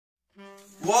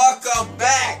Welcome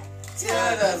back to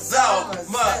the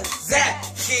Zoma Zach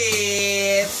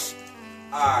Kids.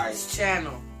 Alright,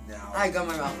 channel. now I got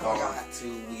my mouth. gone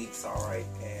 2 weeks, alright,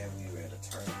 and we ready to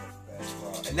turn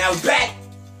basketball. And now we're back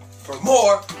for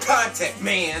more content,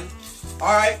 man.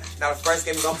 Alright, now the first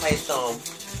game we're gonna play some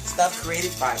stuff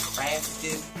created by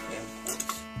Crafted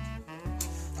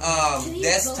Imports.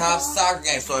 Desktop soccer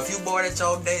game. So if you bored at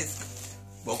your desk,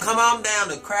 well, come on down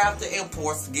to Crafted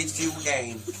Imports to get you a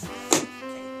game.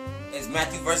 It's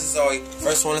Matthew versus Zoe.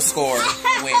 First one to score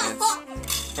wins.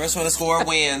 First one to score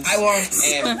wins. I won.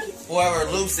 And whoever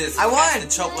loses has to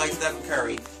choke like Stephen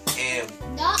Curry. And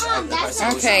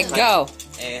okay, go.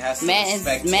 And has to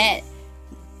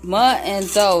Matt and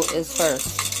Zoe is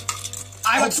first.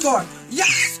 I would score.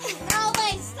 Yes. No,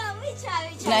 wait, stop. We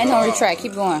No, no retreat.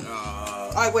 Keep going.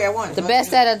 Alright, wait, I won. The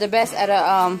best out of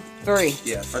 3.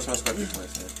 Yeah, first one to score 3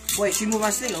 points. Wait, she moved my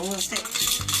stick. I want to stick.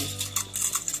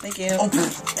 Thank you. Oh,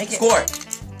 thank you. Score.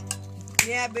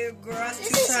 Yeah, baby girl. This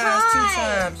Two is times.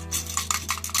 hard.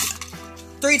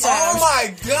 3 times. Oh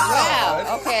my god.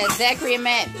 Wow. Okay, Zachary and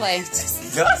Matt play.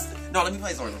 Disgusting. No, let me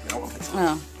play Zoe. I want to play Zoe.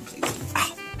 Oh.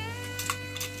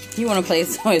 You want to play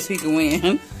Zoe so we can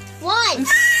win? One. Move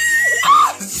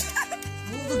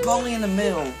the goalie in the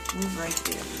middle. Move right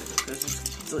there.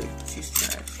 Because she's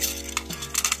trash.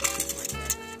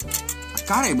 I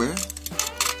got it, bro.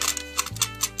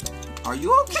 Are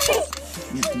you okay?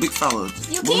 Big fella.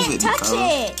 You Move can't it, touch big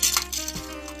fella. it.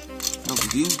 No,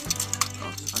 you.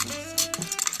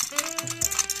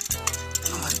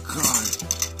 Oh my god.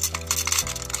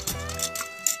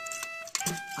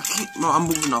 I can't. No, I'm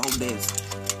moving the whole desk.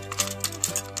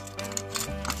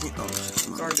 I can't. Oh,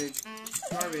 shit. Garbage.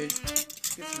 Garbage.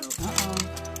 Get some help.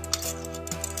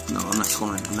 No, I'm not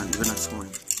scoring. You're not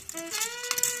scoring.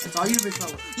 That's all you, big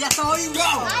fella. That's all you go. I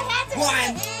had to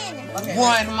One. put it in. Okay.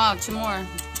 One. Come on, 2 more.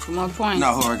 2 more points.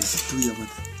 No, hold on. There's 3 of them.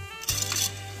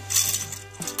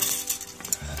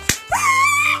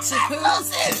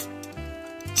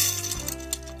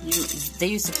 They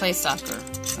used to play soccer.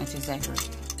 That's Zachary.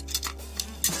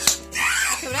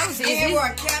 So that was And easy. we're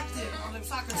a captain on the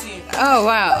soccer team. Oh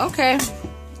wow. Okay.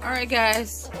 All right,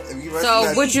 guys.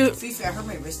 So would you? Fifi, I hurt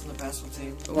my wrist in the basketball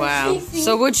team. Wow.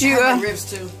 So would I you? hurt my ribs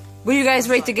too. Would you guys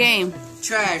rate the game?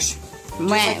 Trash.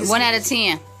 1 out of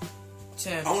 10.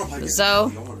 10. I want to play this.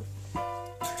 So? I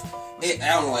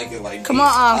don't like it like Come this.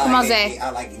 on, Zach.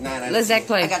 I like it 9 out of Let Zach 10.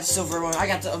 play. I got the silver one. I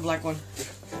got the black one.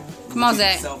 Come on,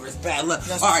 Zach. Silver is bad luck.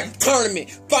 Alright,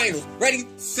 tournament, finals, ready,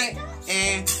 set,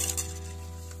 and...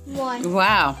 One.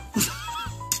 Wow.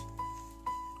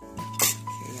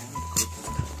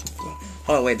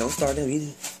 Oh, wait, don't start them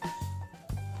either.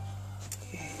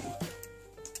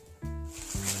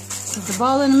 Is the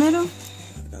ball in the middle?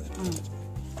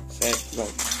 Set, go.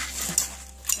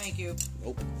 Thank you.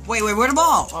 Nope. Wait, where the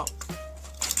ball? Oh.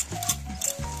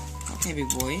 Okay, big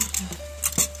boy.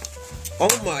 Oh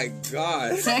my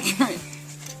god. Zachary.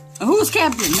 Who's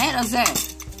captain? Matt or Zach?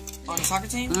 On the soccer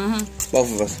team? Mm-hmm.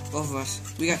 Both of us. Both of us.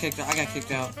 We got kicked out. I got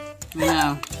kicked out.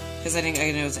 No. Because I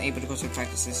wasn't able to go to the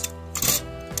practices.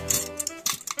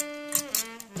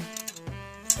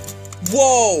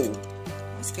 Whoa!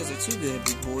 That's because they're too good,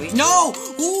 big boy. No!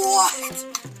 What?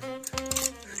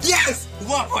 Yes!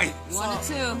 1 point. 1 to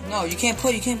 2. No, you can't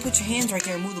put your hands right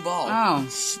there and move the ball. Oh.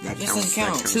 That This doesn't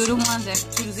count. 2 to 1. Zach.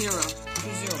 2 to 0.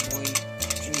 2-0, boy.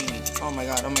 What you mean? Oh my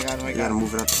god, oh my god, oh my You gotta god.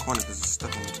 move it up the corner because it's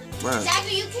stuck in it. Bruh.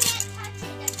 Zachary, you can't touch it.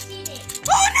 That's cheating.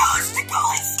 Oh no, it's the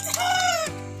goal! It's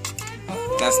stuck!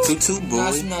 That's 2-2, boy. No,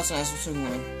 it's not. It's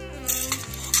 2-1.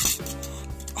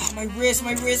 Oh, my wrist,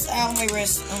 ow, my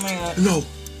wrist. Oh my god. No.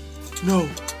 No.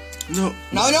 No.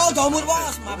 No, don't move the ball.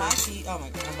 It's by my feet. Oh my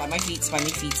god, it's by my feet. It's by my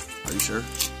feet. Are you sure?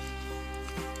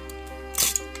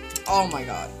 Oh my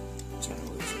god. I'm trying to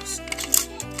lose this.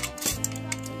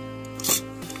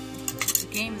 The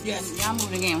game is Yes. Y'all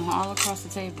move the game all across the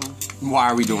table. Why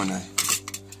are we doing that?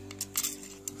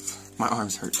 My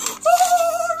arms hurt.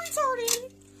 Oh, retarded.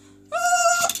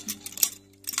 Oh.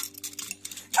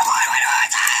 Come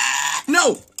on,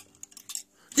 No!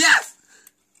 Yes!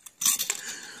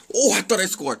 Oh, I thought I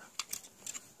scored.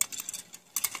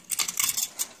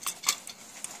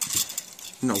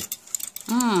 No.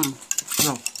 No.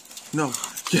 No.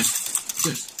 Yes.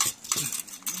 Yes.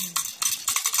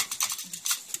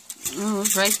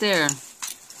 It's right there.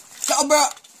 Go, bro.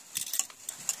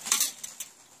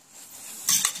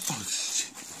 Oh,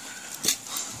 shit.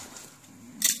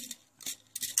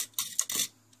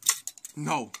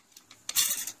 No.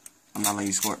 I'm not letting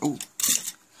you score. Ooh.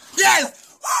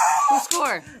 Yes! Who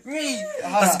scored? Me.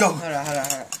 Let's go. Hold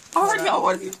on. Oh, no.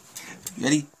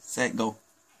 Ready, set, go.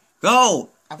 Go!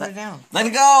 I put it down. Let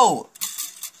it go!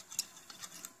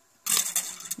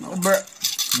 No,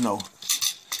 bruh. No.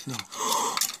 No.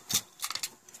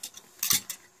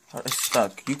 It's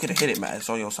stuck. You could have hit it, Matt. It's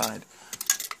on your side.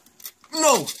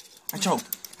 No! I choked.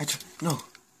 No.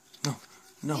 No.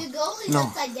 No. Your goal is No.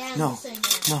 upside down. No. just so you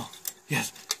know. No.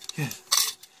 Yes. Yes.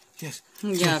 Yes.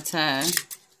 Yeah, Ty.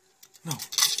 No.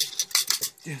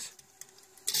 Yes.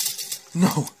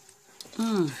 No.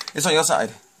 It's on your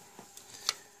side.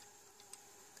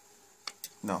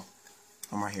 No.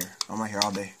 I'm right here. I'm right here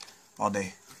all day. All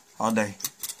day. All day.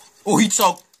 Oh, he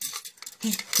choked.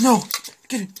 No.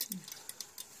 Get it.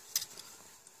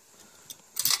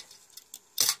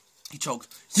 He choked.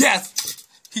 Yes.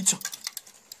 He choked.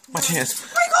 My chance.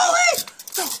 My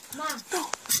goalie! Mom. No.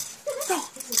 No.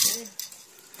 This is good.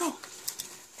 No.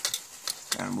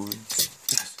 Gotta move it.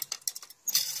 Yes.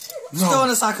 Still in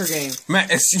a soccer game. Man,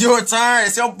 it's your turn.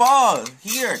 It's your ball.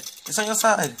 Here. It's on your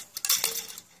side.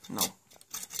 No.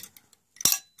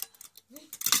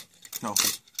 No.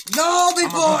 No, big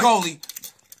I'm boy! a goalie.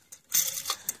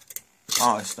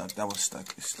 Oh, it's stuck. That was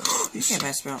stuck. It's stuck. You can't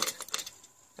pass me out.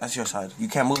 That's your side. You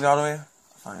can't move it all the way?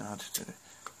 Fine, I'll just do it.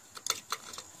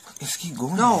 Just keep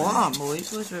going. No, man. hold on, boys.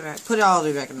 Put it all the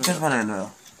way back in the Just middle. run in the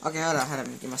middle. Okay, hold on. How do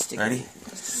I get my stick? Ready?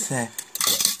 Set.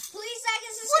 Please like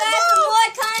and subscribe for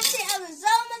more content of the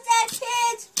Zoma That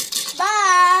Kids.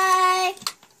 Bye.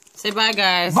 Say bye,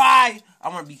 guys. Bye! I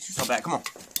want to beat you so bad. Come on.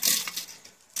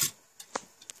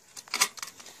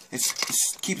 It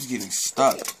keeps getting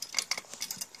stuck.